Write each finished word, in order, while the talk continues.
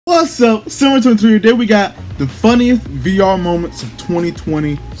What's up? Summer 23. Today we got the funniest VR moments of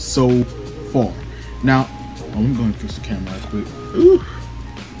 2020 so far. Now, I'm going to fix the camera real quick. Ooh.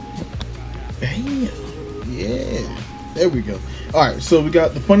 Damn. Yeah. There we go. Alright, so we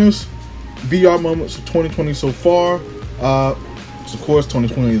got the funniest VR moments of 2020 so far. So of course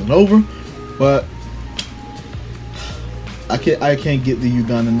 2020 isn't over, but I can't get the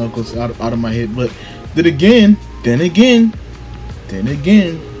Uganda knuckles out of my head. But then again,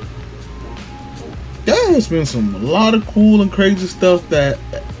 there has been a lot of cool and crazy stuff that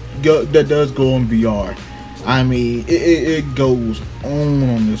does go on VR. I mean, it goes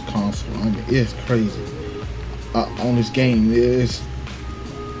on this console. I mean, it's crazy. On this game, it's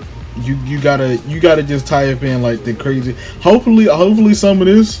you gotta just type in like the crazy. Hopefully some of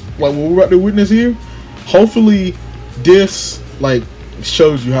this, like what we're about to witness here, hopefully this like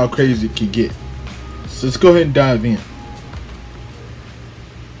shows you how crazy it can get. So let's go ahead and dive in.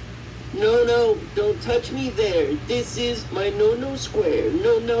 No, don't touch me there. This is my no square.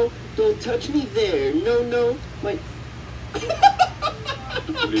 No, don't touch me there. No, my...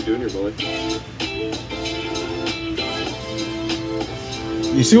 What are you doing here, boy?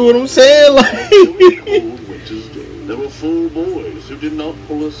 You see what I'm saying? Like... Cold winter's day, there were 4 boys who did not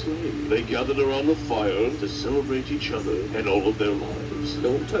pull a sleigh. They gathered around the fire to celebrate each other and all of their lives.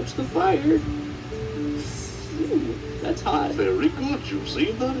 Don't touch the fire. Ooh, that's hot. Very good, you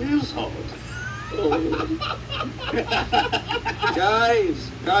see, that is hot. Oh. Guys.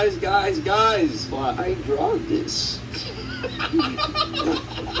 Well, I draw this.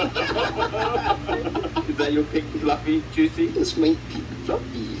 Is that your pink, fluffy, juicy? This might be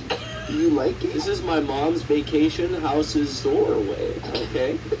fluffy. Do you like it? This is my mom's vacation house's doorway,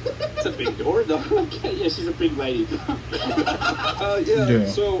 okay? It's a big door, though. Okay, yeah, she's a big lady. Yeah,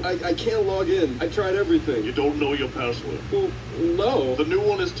 so I can't log in. I tried everything. You don't know your password. Well, no. The new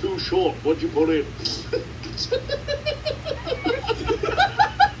one is too short. What'd you put in?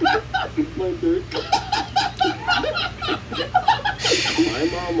 My dick. My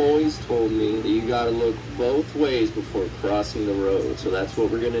mom always told me that you gotta look both ways before crossing the road. So that's what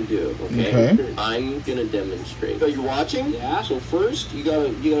we're gonna do, okay? I'm gonna demonstrate. Are you watching? Yeah. So first, you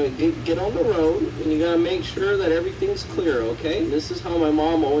gotta get on the road, and you gotta make sure that everything's clear, okay? This is how my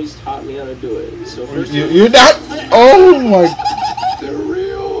mom always taught me how to do it. So first, you're not. Oh my. They're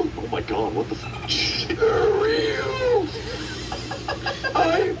real. Oh my god, what the f***? They're real.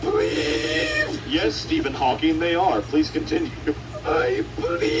 I believe. Yes, Stephen Hawking, they are. Please continue. I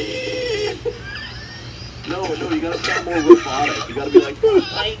believe. No, you gotta sound more robotic. You gotta be like,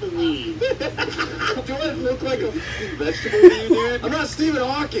 I believe. Do I look like a vegetable to you, dude? I'm not Stephen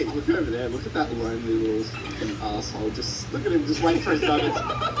Hawking. Look over there. Look at that lonely little asshole. Just look at him. Just waiting for his nuggets.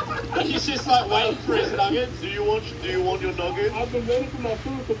 He's just like waiting for his nuggets. do you want your nugget? I've been waiting for my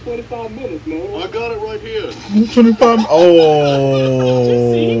food for 25 minutes, man. I got it right here. 25. Oh.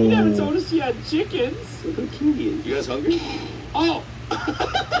 Just see, you never told us you had chickens. Look how cute he is. You guys hungry? Oh.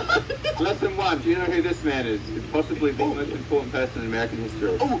 Lesson 1. Do you know who this man is? He's possibly the most important person in American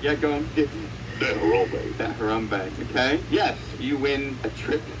history. Oh. Yeah, go on. The Harambe. That Harambe, okay? Yes, you win a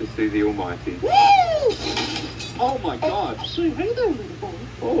trip to see the Almighty. Woo! Oh my God. So, hey there, little boy.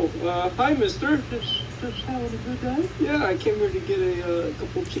 Oh, hi, mister. Just having a good day? Yeah, I came here to get a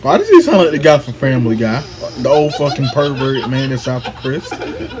couple chickens. Why does he sound like the guy from Family Guy? The old fucking pervert man that's out for Chris.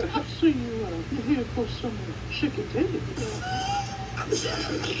 I see you're here for some chicken tenders. See,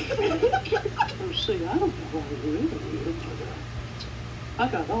 I don't know why you're in here, but I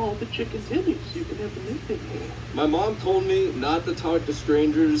got all the chicken tenders you can ever need in here. My mom told me not to talk to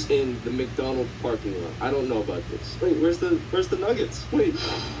strangers in the McDonald's parking lot. I don't know about this. Wait, where's the nuggets? Wait.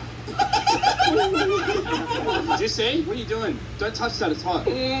 Did you see? What are you doing? Don't touch that, it's hot.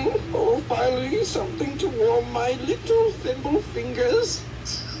 Oh, finally something to warm my little thimble fingers.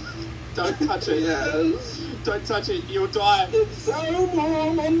 Don't touch it. Yes. Don't touch it, you'll die. It's so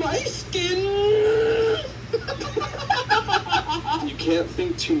warm on my skin. You can't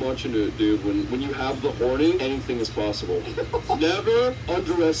think too much into it, dude. When you have the horny, anything is possible. Never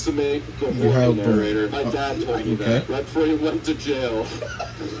underestimate the horny narrator. My dad told me that right before he went to jail.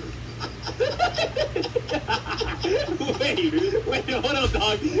 Wait, hold on,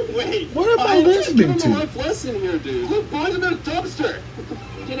 dog. Wait. What am I listening Give him a to? life lesson here, dude. Look, boys, I'm in a dumpster.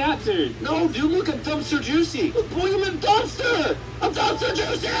 Get out, dude. No, dude, look at Dumpster Juicy. Look, boy, I'm in a dumpster. I'm Dumpster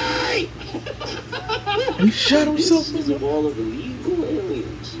Juicy. He shot himself. This is a wall of illegal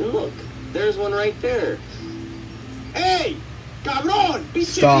aliens. Look, there's one right there. Hey, cabrón,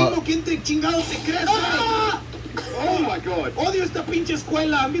 pinche Stop. primo, ¿quién te chingado te crees? Ah! Oh my god. Odio esta pinche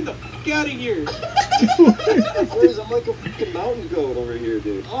escuela. I'm getting the fuck out of here. Boys, I'm like a fucking mountain goat over here,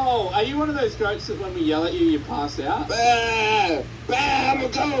 dude. Oh, are you one of those goats that when we yell at you, you pass out? Bah! Bah! I'm a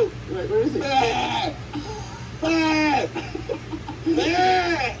goat! Wait, where is it? Bah! Bah!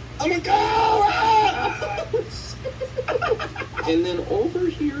 Bah! I'm a goat! And then over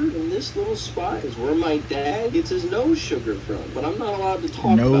here in this little spot is where my dad gets his nose sugar from. But I'm not allowed to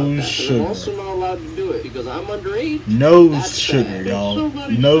talk about that. Sugar. And I'm also not allowed to do it because I'm underage. Nose sugar, y'all.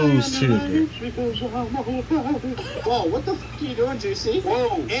 Nose sugar. Whoa, what the fuck are you doing, Juicy?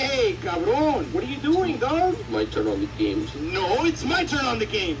 Whoa. Hey, cabron. What are you doing, dog? My turn on the games. No, it's my turn on the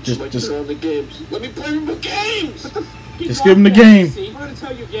game. Just turn on the games. Let me play with the games! What the fuck? Just give him the game. I'm gonna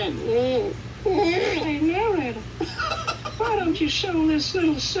tell you again. Hey, narrator, why don't you show this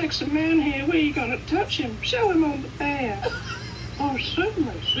little sexy man here where you're gonna touch him? Show him on the bear. Oh,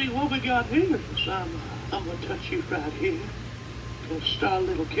 certainly. See, what we got here is I'm gonna touch you right here. Gonna start a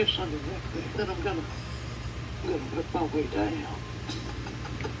little kiss on your neck there. Then I'm gonna work my way down.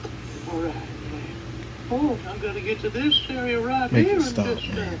 All right, man. Oh, I'm gonna get to this area right Make here it stop, and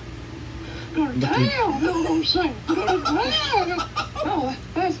just man. go to town. You know what I'm saying? Go to town. Oh,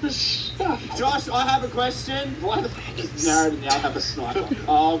 that's the stuff. Josh, I have a question. Why the fuck is narrator now have a sniper?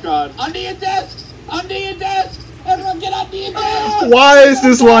 Oh god. Under your desks! Under your desks! Everyone get under your desks! Why is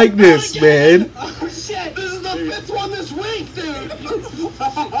this like this, man? Oh shit! This is the 5th one this week, dude! And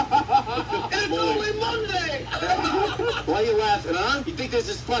it's only Monday! Why are you laughing, huh? You think this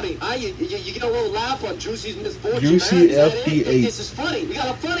is funny? Huh? You get a little laugh on Juicy's misfortune, Juicy huh? Is that it? You FP8. think this is funny? We got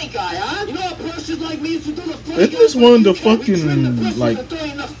a funny guy, huh? You know how persons like me used to do the funny Isn't guy? this one of the We trim fucking, pussies like- and throw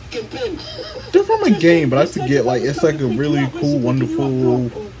you in the fucking bin. They're from a game, but I forget, like, it's like a really cool, wonderful,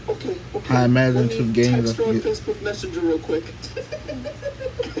 Okay. I imagine to Let me games, text I her on forget. Facebook Messenger real quick.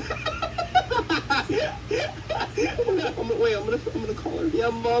 I'm gonna call her. Yeah,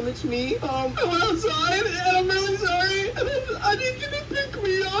 Mom, it's me. I went outside and I'm really sorry. And I need you to pick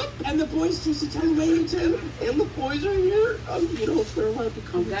me up. And the boys just to tell me where you to. And the boys are here. You know, if they're allowed to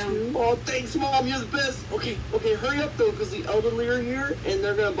come too. Oh, thanks, Mom. You're the best. Okay, hurry up though, because the elderly are here and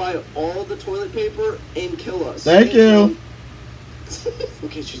they're gonna buy all the toilet paper and kill us. Thank you.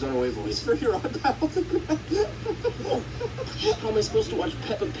 Okay, she's on her way, boys. For your iPad. How am I supposed to watch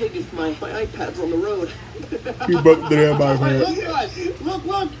Peppa Pig if my iPad's on the road? He broke the damn iPad. Look, guys.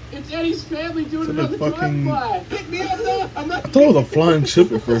 Look. It's Eddie's family doing So the another fucking- drive-by. Pick me up, though. I'm not... I thought it was a flying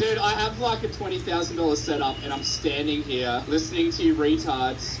ship at first. Dude, I have like a $20,000 setup, and I'm standing here listening to you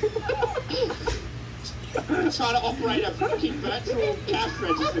retards trying to operate a fucking virtual cash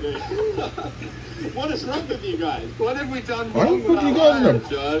register. Dude. What is wrong with you guys? What have we done Why the wrong fuck with you our guys lives?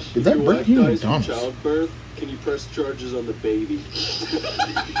 know? Josh, Is that if your Burger wife King or dies from McDonald's? childbirth, can you press charges on the baby?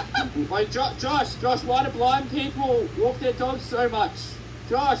 Wait, Josh, why do blind people walk their dogs so much?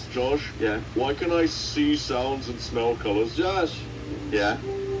 Josh! Josh? Yeah. Why can I see sounds and smell colors? Josh. Yeah.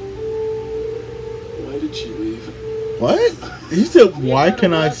 Why did she leave? What? He said, why We gotta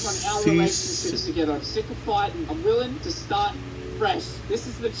can I work on our relationships see... together. I'm sick of fighting. I'm willing to start fresh. This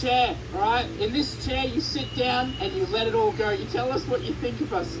is the chair, alright? In this chair, you sit down and you let it all go. You tell us what you think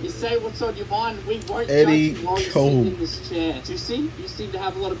of us. You say what's on your mind. We won't Eddie judge you while you're Cole. sitting in this chair. Do you see? You seem to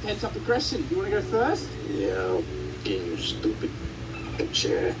have a lot of pent-up aggression. You want to go first? Yeah, get your stupid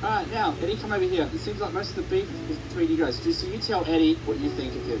chair. Alright, now, Eddie, come over here. It seems like most of the beef is between you guys. Juicy, you tell Eddie what you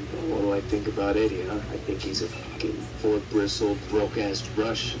think of him. What do I think about Eddie, huh? I think he's a fucking four-bristled, broke-ass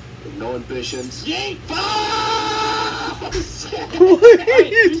brush with no ambitions. Yeet! Fuck! He's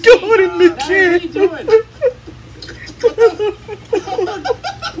going in the What are chair. you doing?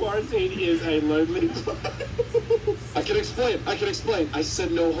 Quarantine is a lonely place. I can explain. I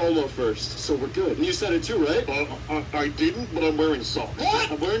said no homo first, so we're good. And you said it too, right? I didn't, but I'm wearing socks.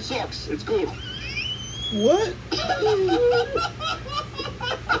 What? I'm wearing socks. It's good. What?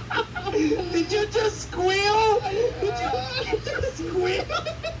 Did you just squeal? Did you just squeal?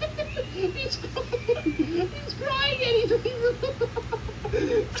 He's crying, Eddie.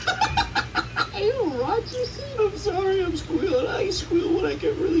 Are you alright, Juicy? I'm sorry, I'm squealing. I squeal when I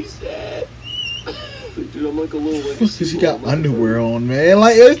get really sad. Dude, I'm like a little... Because you got underwear on, man.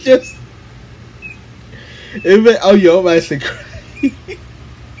 Like, it's just... Oh, yo, I'm actually crying.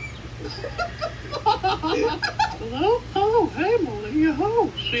 Hello? Oh, hey, Malia.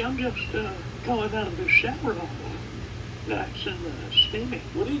 Oh, see, I'm just going out of the shower all nice and steamy.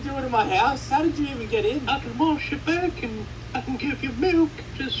 What are you doing in my house? How did you even get in? I can wash your back and I can give you milk.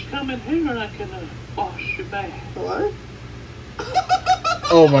 Just come in here and I can wash your back. What?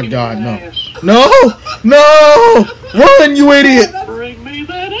 Oh, my Give me God, that no. ass. No! No! Run, you idiot! Bring me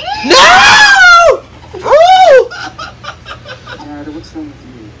that ass. No! Oh!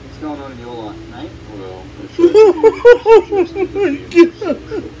 going on in your life, mate? Well,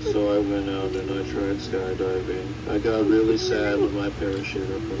 so I went out and I tried skydiving. I got really sad when my parachute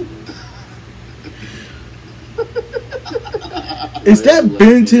opened. Is that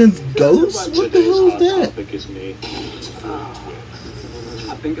Benton's ghost? What the hell is that? Topic is me.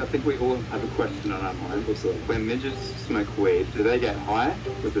 I think we all have a question on our mind. What's that? When midgets smoke weed, do they get high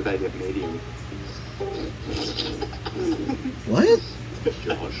or do they get medium? What?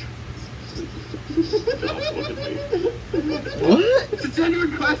 Josh. What? It's a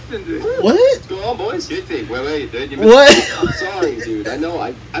genuine question, dude. What? What's going on, boys? Juicy, where were you, dude? You What? I'm sorry, dude. I know.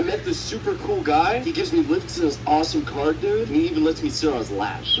 I met this super cool guy. He gives me lifts in his awesome car, dude. And he even lets me sit on his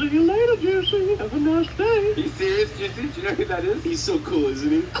lap. See you later, Juicy. Have a nice day. Are you serious, Juicy? Do you know who that is? He's so cool, isn't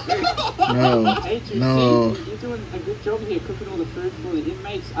he? No. Hey, Juicy, No. you're doing a good job here cooking all the food for the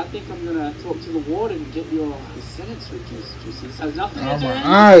inmates. I think I'm gonna talk to the warden and get your sentence reduced, Juicy. This has nothing to Oh do my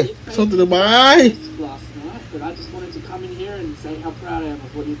eye. Something in my eye. last night, but I just wanted to come in here and say how proud I am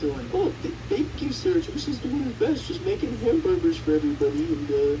of what you're doing. Oh, thank you, sir. Juicy's doing his best, just making hamburgers for everybody.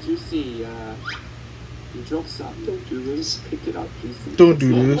 And Juicy, you dropped something. don't do this. Pick it up, Juicy. Don't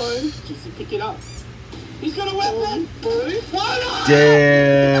do this. Juicy, pick it up. He's got a weapon! Boy, why not?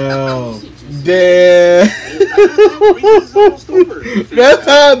 Damn. Damn. It's almost over. That's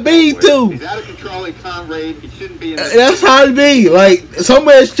how it be too. He's out of control, he can't read, he shouldn't be in the... That's how it be. Like, some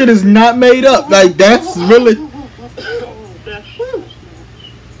of that shit is not made up. Like, that's really... Oh, that's nice.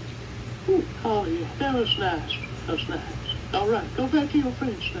 Oh, yeah, that was nice. That's nice. All right, go back to your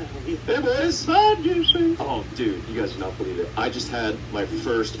friends now. Hey, boys. Bye, Juicy. Oh, dude, you guys do not believe it. I just had my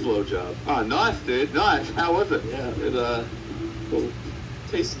first blowjob. Oh, nice, dude, nice. How was it? Yeah, it, well,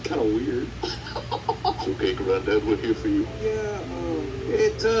 tasted kind of weird. It's okay, Granddad, we're here for you. Yeah,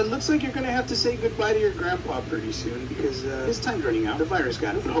 it looks like you're gonna have to say goodbye to your grandpa pretty soon because his time's running out. The virus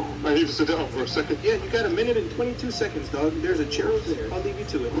got him. No, I need to sit down for a second. Yeah, you got 1 minute and 22 seconds, dog. There's a chair over there. I'll leave you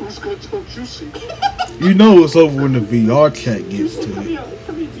to it. Who's gonna tell Juicy? You know it's over when the VR chat gets to Come it. here,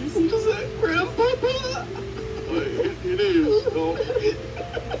 Juicy. Is that Grandpapa? It is. Oh,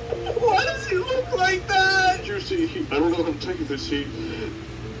 Why does he look like that? Juicy, I don't know how to take this. He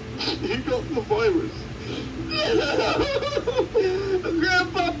got the virus.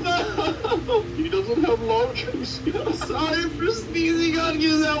 Grandpapa! He doesn't have lung, Juicy. I'm sorry for sneezing on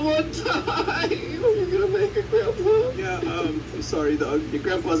you that one time. You're gonna make a grandpa? Yeah, I'm sorry, dog. Your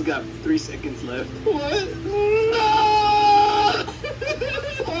grandpa's got 3 seconds left. What? No!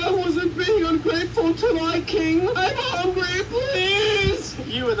 I wasn't being ungrateful tonight, King. I'm hungry, please!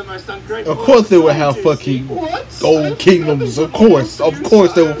 You are the most ungrateful. Of course they would have Juicy. fucking What? old kingdoms. Of course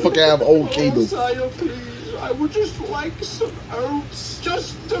they would fucking have old kingdoms. Sire, please. I would just like some oats.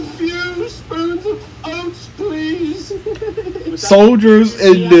 Just a few spoons of oats, please. Soldiers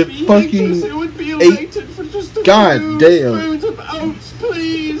in the It fucking would be elated for just a God few damn. spoons of oats,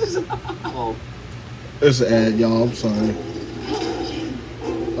 please. Oh, It's an ad, y'all. I'm sorry.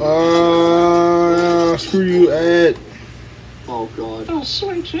 Screw you, ad. oh God. Oh,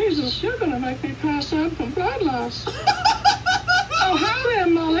 sweet Jesus, you're gonna make me pass out from blood loss. Oh, hi there,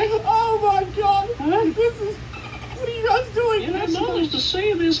 Molly. Oh my God! What? This is. What are you guys doing? You're not supposed to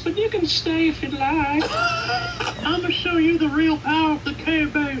see this, but you can stay if you'd like. I'm gonna show you the real power of the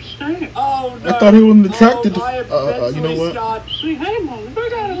K-Bay stamp. Oh no! I thought he wasn't attracted I am to. You know mentally what? scarred. See, hey, Molly. We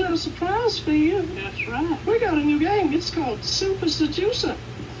got a little surprise for you. That's right. We got a new game. It's called Super Seducer.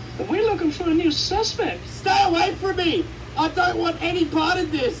 And we're looking for a new suspect. Stay away from me! I don't want any part of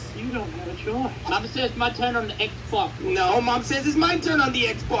this. You don't have a choice. Mum says my turn on the Xbox. No, Mom says it's my turn on the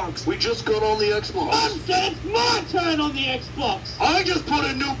Xbox. We just got on the Mum Xbox. said it's my turn on the Xbox. I just put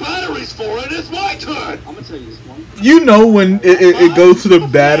in new batteries for it. It's my turn. I'm gonna tell you this one. You know when it goes to the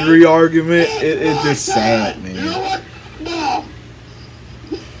battery argument, it's just sad, You man. know what? Mom.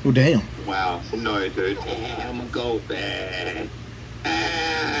 Oh damn. Wow, no, dude. I'm gonna go back.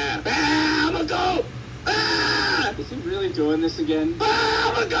 I'm gonna go. Is he really doing this again?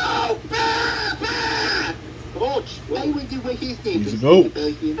 I'm gonna go. Coach, why would you wait his name? He's a goat.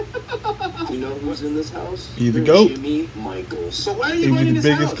 You know who's in this house? He's a goat. Jimmy Michaels. So why are He you was going in the his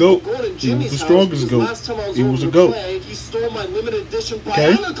biggest house? goat. Well, going to He was Jimmy's the house strongest because goat. Last time I was He over was a to goat. play, he stole my limited edition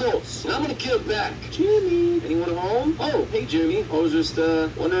Okay. Bionicles. And I'm gonna give it back. Jimmy, anyone home? Oh, hey Jimmy. I was just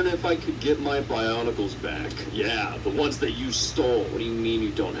wondering if I could get my Bionicles back. Yeah, the ones that you stole. What do you mean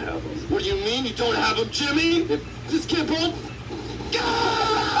you don't have them? What do you mean you don't have them, Jimmy? If this kid won't.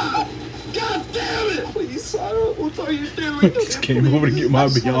 God! God damn it! Please, Sarah, what are you doing? Just came over to get my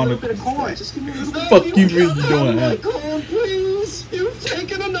Beyond. Just give me a little Fuck you, can't mean you have doing my that? corn, please. You've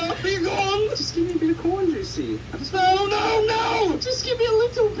taken enough. Be gone. Just give me me a bit of corn, Juicy. No! Just give me a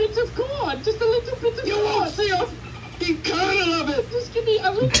little bit of corn. Just a little bit of corn. You won't see a fucking kernel of it! Just give me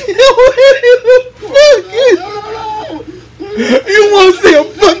a little bit. No! You want to see a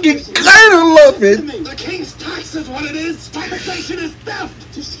fucking kernel of it? The king's tax is what it is! Taxation is theft!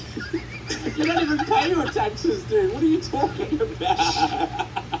 You don't even pay your taxes, dude. What are you talking about?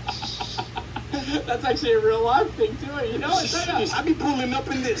 That's actually a real life thing too. You know it, don't you? I be pulling up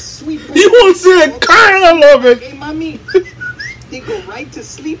in this sweet. You want to see a kernel of it? Hey, mommy. They go right to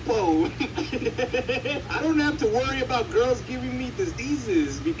sleepo. I don't have to worry about girls giving me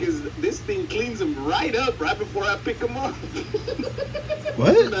diseases because this thing cleans them right up right before I pick them up.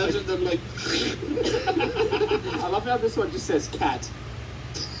 What? Imagine them like. I love how this one just says cat.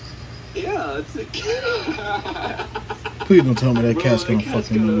 Yeah, it's a cat. Please don't tell me that cat's gonna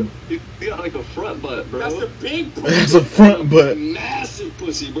fucking move. You got like a front butt, bro. That's a big pussy. That's a front butt. Massive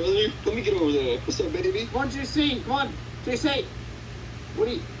pussy, brother. Let me get over there. What's up, baby? Come on, JC. Come on, JC. What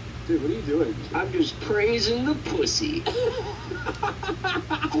are you doing? I'm just praising the pussy.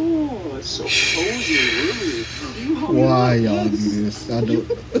 Oh, it's so cozy, really. Why y'all do this? I don't. You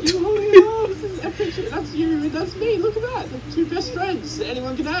hold it up. This is epic. That's you. That's me. Look at that. The two best friends that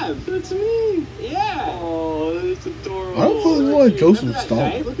anyone can have. That's me. Yeah. Oh, that's adorable. I don't feel like Joseph Remember that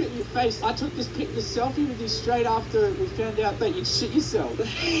stopped. day? Look at your face. I took this selfie with you straight after we found out that you'd shit yourself.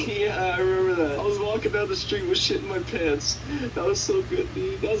 Yeah, I remember that. I was walking down the street with shit in my pants. That was so good,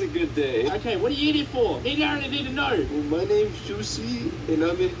 dude. That was a good day. Okay, what are you in here for? Me and Aaron need to know. Well, my name's Juicy, and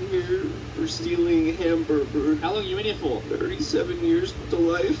I'm in here for stealing hamburger. How long are you in here for? 37 years to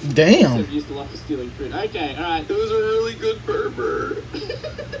life. Damn. 7 years to life for stealing food. Okay, alright. It was a really good burger.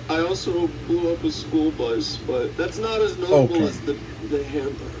 I also blew up a school bus, but that's not as notable as the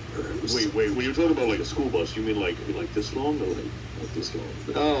hamburger. Wait, when you're talking about like a school bus, you mean like this long or like this long?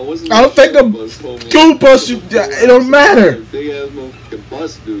 Oh, it wasn't. I don't think a school bus, it don't matter. Big ass motherfucking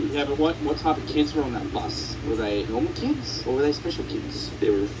bus, dude. Yeah, but what type of kids were on that bus? Were they normal kids? Or were they special kids? They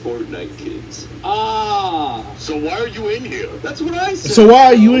were Fortnite kids. Ah! So why are you in here? That's what I said. So why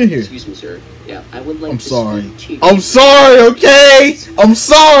are you in here? Excuse me, sir. Yeah, I would like I'm to sorry. speak to you. I'm sorry, okay? I'm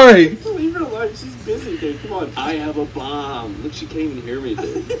sorry. Leave her alone. She's busy, dude. Come on. I have a bomb. Look, she can't even hear me,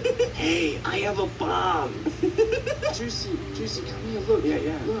 dude. Hey, I have a bomb. Juicy, come here. Look.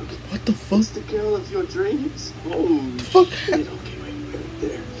 Yeah. Look. What the fuck? It's the girl of your dreams. Oh, Fuck. shit. Okay, wait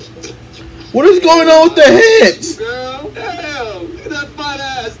there. What is going on with the heads? Girl, damn. Look at that fine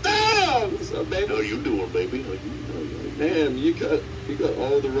ass. Damn. What's up, baby? How you doing, baby? Damn, you got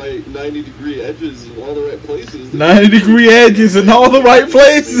all the right 90-degree edges in all the right places. 90-degree edges in all the right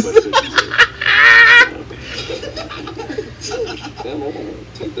places. Damn, I want to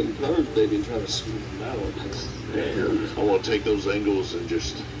take them curves, baby, and try to smooth them out. Damn, I want to take those angles and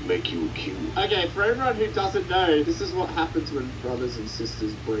just make you cute. Okay, for everyone who doesn't know, this is what happens when brothers and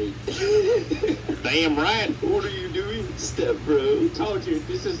sisters breed. Damn right. What are you doing, step bro? Told you,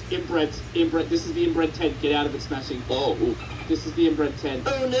 this is inbred. This is the inbred 10. Get out of it, smashing. Oh, ooh. This is the inbred 10.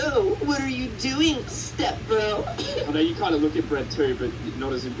 Oh no, what are you doing, step bro? I know you kind of look inbred too, but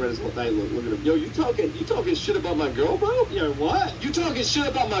not as inbred as what they look. Look at them. Yo, you talking shit about my girl, bro? Yo, what? You talking shit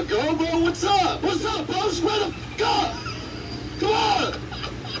about my girl, bro? What's up? What's up, bro? Square the God! Come on!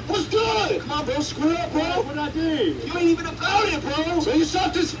 What's good? Come on, bro. Square up, bro. What did I do? You ain't even about it, bro. So you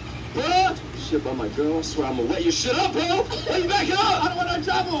suck this, bro. Shit about my girl. I swear I'm gonna wet your shit up, bro. Why you backing up? I don't want no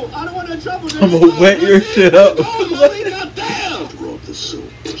trouble. I don't want no trouble, dude. I'm gonna wet your shit up. Goddamn! Drop the soap,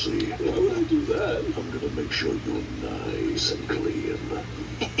 pussy. Why would I do that? I'm gonna make sure you're nice and clean.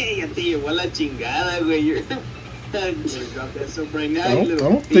 Hey, tío, igual la chingada, güey. You're gonna drop that soap right now. I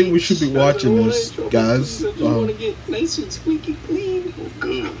don't think we should be watching this, guys. I just want to get nice and squeaky clean. Well,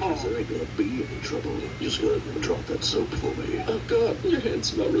 good, because there ain't gonna be any trouble. Just gonna drop that soap for me. Oh God, your hands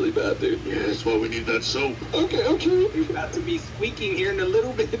smell really bad, dude. Yeah, that's why we need that soap. Okay. You're about to be squeaking here in a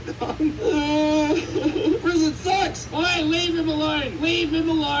little bit, dog. Prison sucks. Oi, leave him alone. Leave him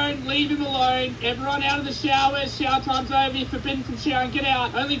alone. Leave him alone. Everyone out of the showers. Shower time's over. You're forbidden from showering. Get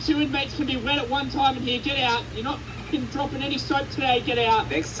out. Only 2 inmates can be wet at one time in here. Get out. You're not fucking dropping any soap today. Get out.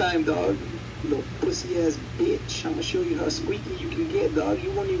 Next time, dog. You little pussy ass bitch. I'm gonna show you how squeaky you can get, dog.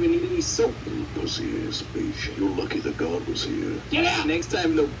 You won't even need any soap. You pussy ass bitch. You're lucky the God was here. Get out. Next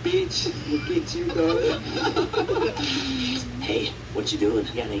time, little bitch, we'll get you, dog. Hey, what you doing?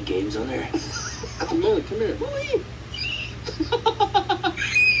 Got any games on there? Molly, come here. Molly!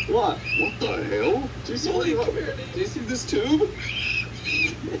 What? What the hell? Do you see Molly, come here. Do you see this tube?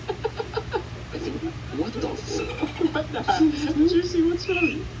 What the fuck? What the? Juicy, what's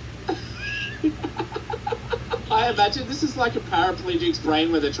wrong? I imagine this is like a paraplegic's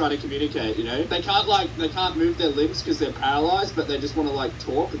brain where they're trying to communicate, you know? They can't move their limbs because they're paralyzed, but they just want to like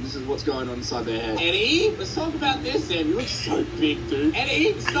talk, and this is what's going on inside their head. Eddie, let's talk about this, Sam. You look so big, dude.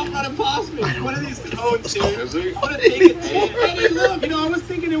 Eddie, stop running past me. One of these cones, dude. Is he? I want to take it. Eddie, look. You know, I was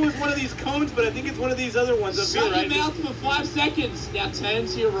thinking it was one of these cones, but I think it's one of these other ones up here, Shut right? your mouth for 5 seconds. Now turn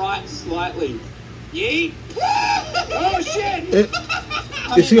to your right slightly. Yeet. Oh, shit.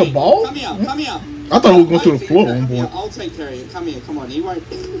 Is he a ball? Come here, come here. I thought we were going through the floor at one point. I'll take care of you. Come here, come on. He won't.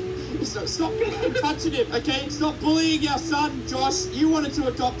 Stop touching him, okay? Stop bullying our son, Josh. You wanted to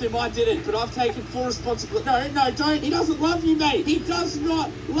adopt him, I didn't, but I've taken full responsibility. No, don't. He doesn't love you, mate. He does not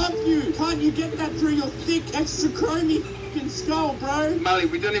love you. Can't you get that through your thick, extra chromy fucking skull, bro? Molly,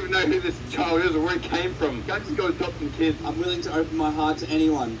 we don't even know who this child is or where it came from. You can't just go adopting kids. I'm willing to open my heart to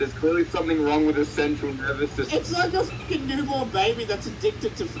anyone. There's clearly something wrong with his central nervous system. It's like a fucking newborn baby that's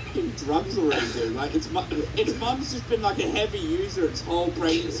addicted to fucking drugs already, dude. Like, its mum's just been like a heavy user its whole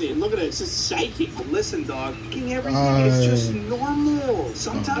pregnancy. And look at it, it's just shaking. Listen, dog. Fucking everything is just normal.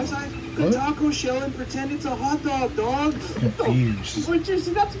 Sometimes I cook a taco shell and pretend it's a hot dog, dog. Confused. Wait,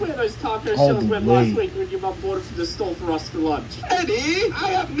 Juicy, that's where those taco shells went last week when your mum bought it from the store for us for lunch. Eddie, I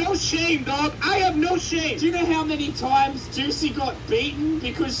have no shame, dog. I have no shame. Do you know how many times Juicy got beaten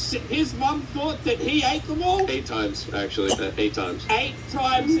because his mum thought that he ate them all? 8 times, actually. 8 times. 8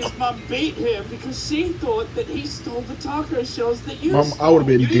 times his mum beat him because she thought that he stole the taco shells that you I would have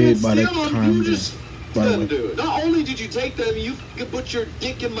been dead by that steal them, time. you just By the didn't way. do it. Not only did you take them, you put your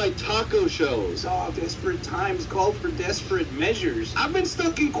dick in my taco shells. Oh, desperate times call for desperate measures. I've been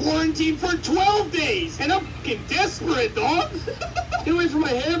stuck in quarantine for 12 days, and I'm fucking desperate, dog. Get away from my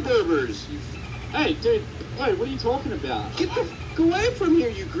hamburgers. Hey, dude, wait, what are you talking about? Get the fuck away from here,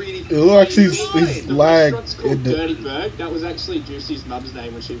 you greedy. It looks like he's The lag. restaurant's called Dirty Berg. That was actually Juicy's mum's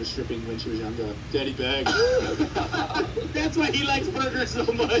name when she was stripping when she was younger. Dirty Berg. That's why he likes burgers so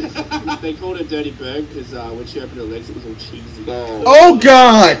much. They called her Dirty Berg because when she opened her legs, it was all cheesy. Oh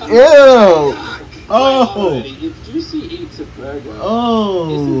God! Ew! Oh! If Juicy eats a burger,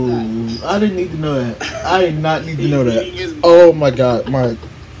 Oh! I didn't need to know that. I did not need to know that. Oh my God! My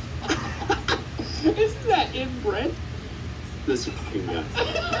isn't that inbred? This fucking guy.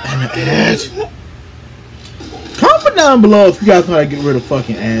 ads. Comment down below if you guys know how to get rid of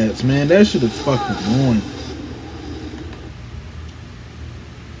fucking ads, man. That shit is fucking annoying.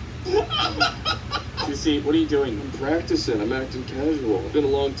 Juicy, what are you doing? I'm practicing. I'm acting casual. It's been a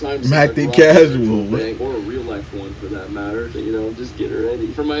long time since I'm acting I've robbed a casual. virtual bank, or a real life one for that matter. You know, just get ready.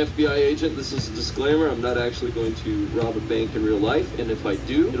 For my FBI agent, this is a disclaimer. I'm not actually going to rob a bank in real life, and if I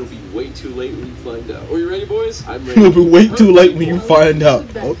do, it'll be way too late when you find out. Are you ready, boys? I'm ready. It'll be way too late when you find out.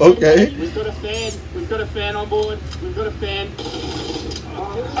 Okay. We've got a fan. We've got a fan on board. We've got a fan. Boy,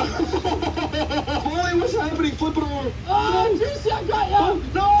 what's happening? Flip it over. Oh, Juicy, I got you.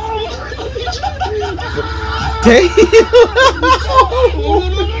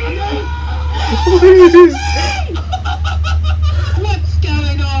 What's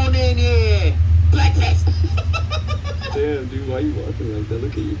going on in here? Breakfast. Damn, dude, why are you walking like that?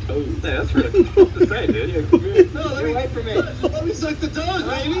 Look at your toes. Hey, that's really cool to say, dude. Yeah, come here. No, let me, Get away from me. let me suck the toes,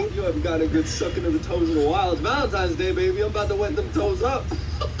 baby. You haven't got a good sucking of the toes in a while. It's Valentine's Day, baby. I'm about to wet them toes up.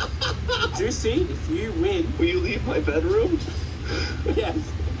 Juicy, if you win, Will you leave my bedroom? yes.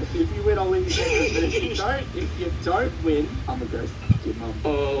 If you win, I'll leave you bedroom. But if you don't win, I'm gonna go fuck your mum.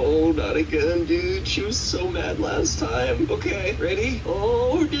 Oh, not again, dude. She was so mad last time. Okay, ready?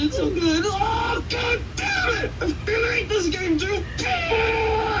 Oh, we're doing so good. Oh, god damn it! I feel like this game too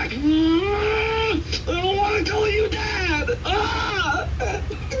bad. I don't want to call you dad. Ah!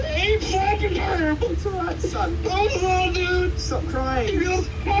 Ain't flapping her. It's alright, son. Oh, dude. Stop crying.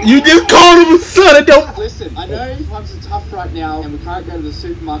 You just called him a son. I don't. Listen, I know times are tough right now and we can't go to the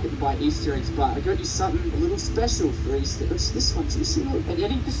supermarket to buy Easter eggs, but I got you something a little special for Easter. It's this one, Juicy. Look. And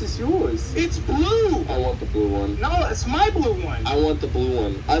Eddie, this is yours. It's blue. I want the blue one. No, it's my blue one. I want the blue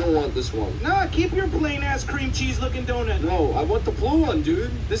one. I don't want this one. Nah, keep your plain ass cream cheese looking donut. No, I want the blue one,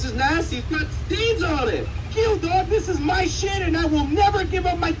 dude. This is nasty. It's got stains on it. You, dog, this is my shit, and I will never give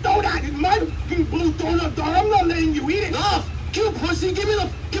up my donut. It's my fucking blue donut, dog. I'm not letting you eat it. No, you pussy. Give me the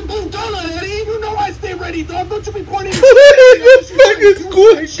fucking blue donut, Eddie. You know I stay ready, dog. Don't you be pointing. This fucking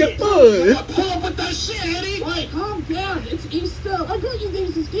good. Pull up with that shit, Eddie. Wait, calm down. It's Easter. I got you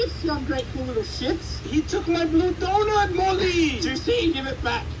these as gifts, you ungrateful little shits. He took my blue donut, Molly. Juicy, give it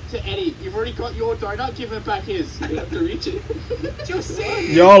back to Eddie. You've already got your donut. Give it back his. You have to reach it.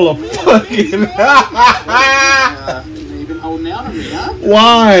 Juicy. Y'all are fucking. You've been holding out on me, huh?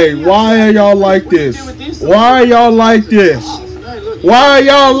 Why? Why are y'all like this? Why are y'all like this? No, look. Why are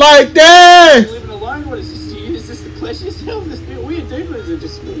y'all like this? You're living alone. What is this to you? Is this the Let's just tell this bit weird, dude. Let's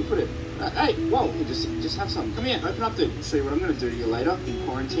just put it. Hey, whoa, just have some. Come here, open up, dude. I'll show you what I'm gonna do to you later in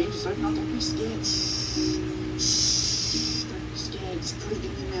quarantine. Just open up, don't be scared. Shh. Don't be scared. Just put it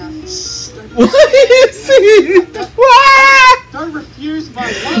in your mouth. Shh. Don't refuse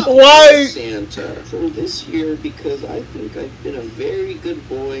my love. Why? Santa, for this year, because I think I've been a very good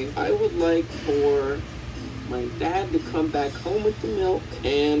boy, I would like for my dad to come back home with the milk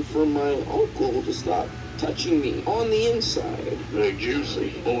and for my uncle to stop touching me on the inside. Hey,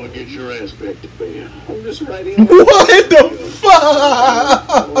 Juicy, boy, get your ass back to bed. I'm just writing. What the fuck?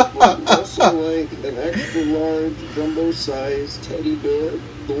 Also like an extra large jumbo-sized teddy bear.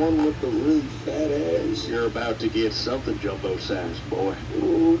 The one with the really fat ass. You're about to get something jumbo-sized, boy.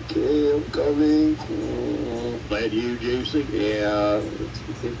 Okay, I'm coming. That you, Juicy? Yeah,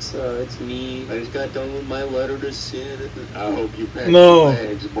 it's me. I just got done with my letter to Sid. I hope you pack No. your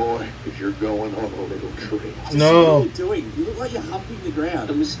bags, boy, because you're going on a little trip. No. What are you doing? You look like you're humping the ground.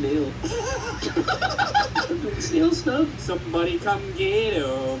 I'm a snail. I'm doing snail stuff. Somebody come get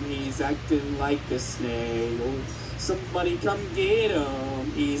him. He's acting like a snail. Somebody come get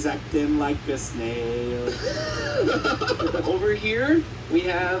him. He's acting like a snail. Over here, we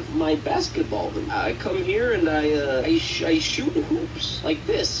have my basketball. I come here and I shoot hoops like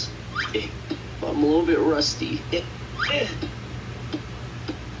this. I'm a little bit rusty.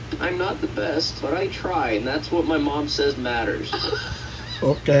 I'm not the best, but I try, and that's what my mom says matters.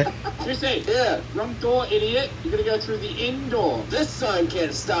 Okay. You say, Yeah, wrong door, idiot. You're gonna go through the indoor. this sign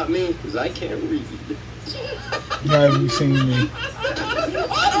can't stop me, because I can't read. Have you seen me?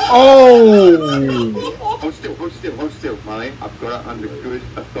 Oh! Hold still, Molly. I've got it under good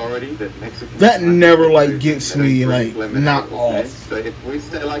authority that Mexican... That never, like, gets me, like, not off. So if we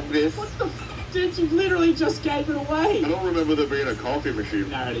stay like this... What the dude, you literally just gave it away. I don't remember there being a coffee machine.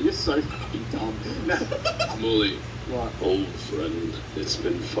 Narrator, you're so fucking dumb. Molly, What? old friend, it's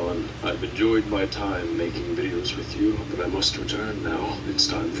been fun. I've enjoyed my time making videos with you, but I must return now. It's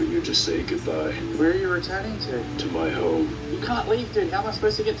time for you to say goodbye Where are you returning to? to my home. You can't leave, dude. How am I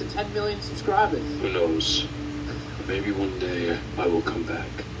supposed to get to 10 million subscribers? Who knows? Maybe one day I will come back.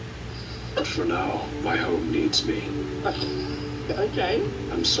 But for now, my home needs me. Okay.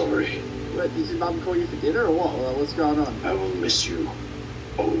 I'm sorry. What, did your mum call you for dinner or what? Well, what's going on? I will miss you,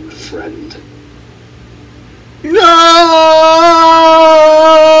 old friend. No!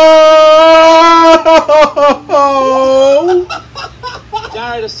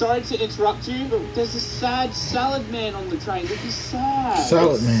 Narrator, sorry to interrupt you, but there's a sad salad man on the train. Look, he's sad.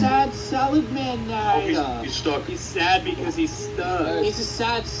 Salad man. Sad salad man, narrator. He's stuck. He's sad because he's stuck. He's a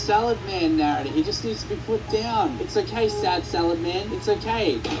sad salad man, narrator. He just needs to be put down. It's okay, sad salad man. It's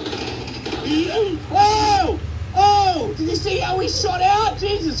okay. Oh! Oh! Did you see how he shot out?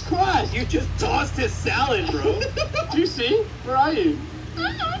 Jesus Christ! You just tossed his salad, bro. Do you see? Where are you?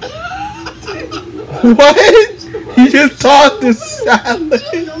 What? He just tossed the salad.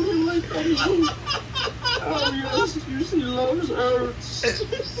 Oh yes, Juicy loves oats.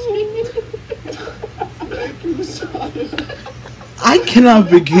 Thank you, son. I cannot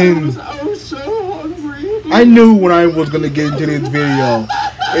begin. I was so hungry. I knew when I was gonna get into this video,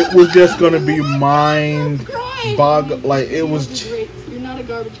 it was just gonna be mind bog. Like it was. You're not a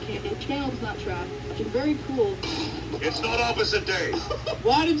garbage can. Your channel's not trash. You're very cool. It's not opposite day.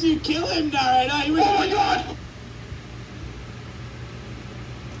 Why did you kill him, narrator? He was Oh my god!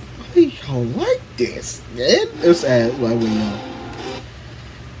 Why y'all like this, man? It's sad. Well, we know.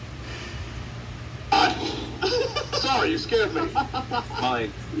 Sorry, you scared me.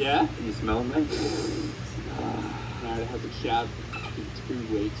 Molly, Yeah? can you smell me? Narrator hasn't showered for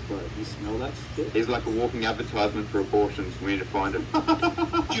 2 weeks, bro. You smell that shit? He's like a walking advertisement for abortions. We need to find him.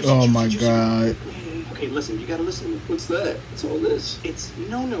 Oh my god. Okay, listen, you gotta listen to me. What's that? What's all this? It's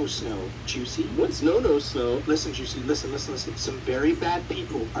no-no snow, Juicy. What's no snow? Listen, Juicy, listen. Some very bad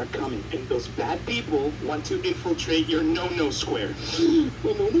people are coming, and those bad people want to infiltrate your no-no square.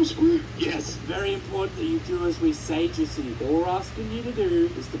 My no square? Yes. Very important that you do as we say, Juicy. All we're asking you to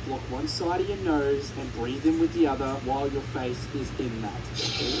do is to block one side of your nose and breathe in with the other while your face is in that.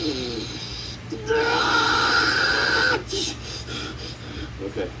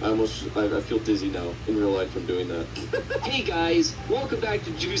 Okay, I feel dizzy now in real life from doing that. Hey guys, welcome back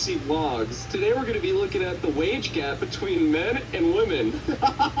to Juicy Vlogs. Today we're going to be looking at the wage gap between men and women.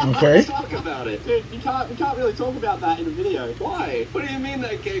 Okay. Let's talk about it. Dude, we can't really talk about that in a video. Why? What do you mean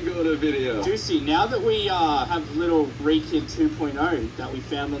that can't go in a video? Juicy, now that we have little Rekid 2.0 that we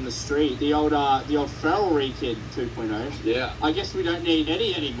found on the street, the old feral Rekid 2.0, Yeah. I guess we don't need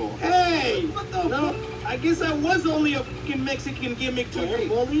Eddie anymore. Hey! What the No, fuck? I guess I was only a fucking Mexican gimmick to you,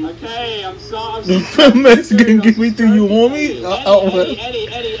 homie. Okay, I'm sorry. Mexican gimmick to you, homie?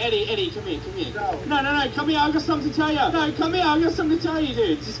 Eddie, come here. No, come here, I've got something to tell you. No, come here, I've got something to tell you,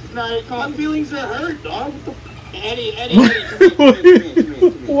 dude. Just, no, come on. My feelings are hurt, dog. What the Eddie, come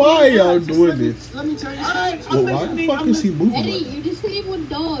here. Why y'all doing this? Let me tell you something. Well, why the fuck is he moving? Eddie, you just leave one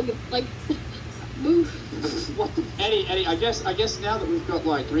dog. Like, move. What the? Eddie, I guess now that we've got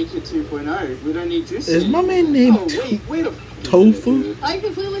like Rika 2.0, we don't need to. Is my man named wait a Tofu? I'm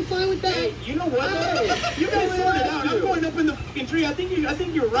completely fine with that. Hey, you know what? You guys sort it out. I'm going up in the fucking tree. I think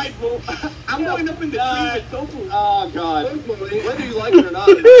you're right, fool. I'm going up in the tree with Tofu. Oh God. Whether you like it or not,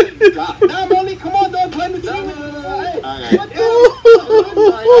 God. Now, Molly, come on, dog. Climb the tree. Okay.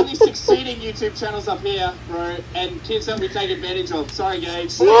 Sorry, only succeeding YouTube channels up here, bro, and kids that we take advantage of. Sorry,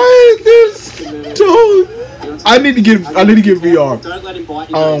 Gage. Why is this? Dude, I need to get VR. Don't let him bite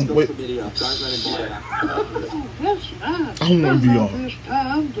you. Guys. Wait. Don't let him bite you. That's nice. I want VR. This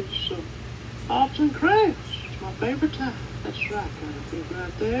time, this arts and crafts. It's my favorite time. That's right, kind of thing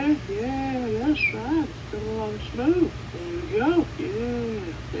right there. Yeah, that's right. It's coming along smooth. There we go. Yeah,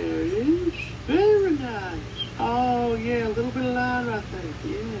 there it is. Very nice. Oh, yeah, a little bit of line right there.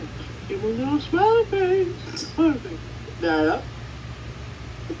 Yeah. Give him a little smiley face. Perfect. No.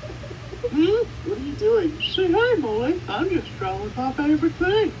 What are you doing? See, hey, Molly, I'm just drawing my favorite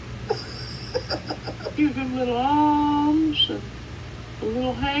thing. Give him little arms and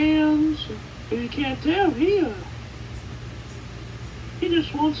little hands. But you can't tell, he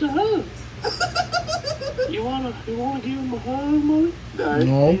just wants a hug. You wanna give him a hug, Molly?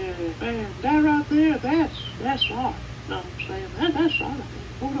 No. Yeah, man, that right there, that's art. No, I'm saying that's art.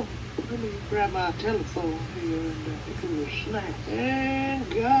 Hold on. Let me grab my telephone here and give him a snack. And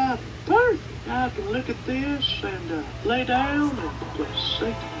God, perfect. Now I can look at this and lay down and just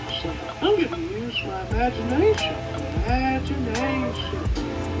think to myself. I'm gonna use my imagination.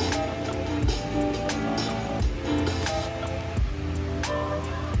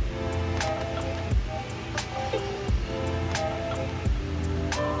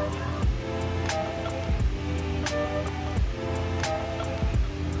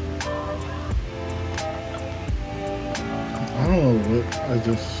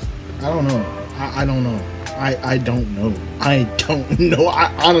 I don't know. I don't know. I don't know. I don't know. I don't know.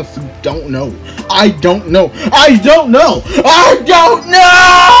 I honestly don't know. I don't know. I don't know. I don't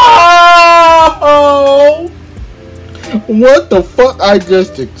know. What the fuck I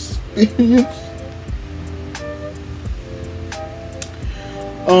just experienced?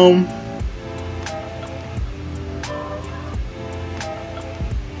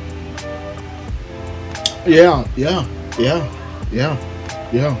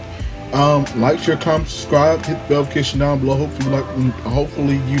 Yeah. Like, share, comment, subscribe, hit the bell notification down below.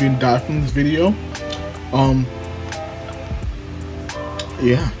 Hopefully you didn't die from this video.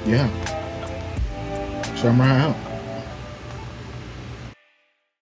 Yeah. Samurai out.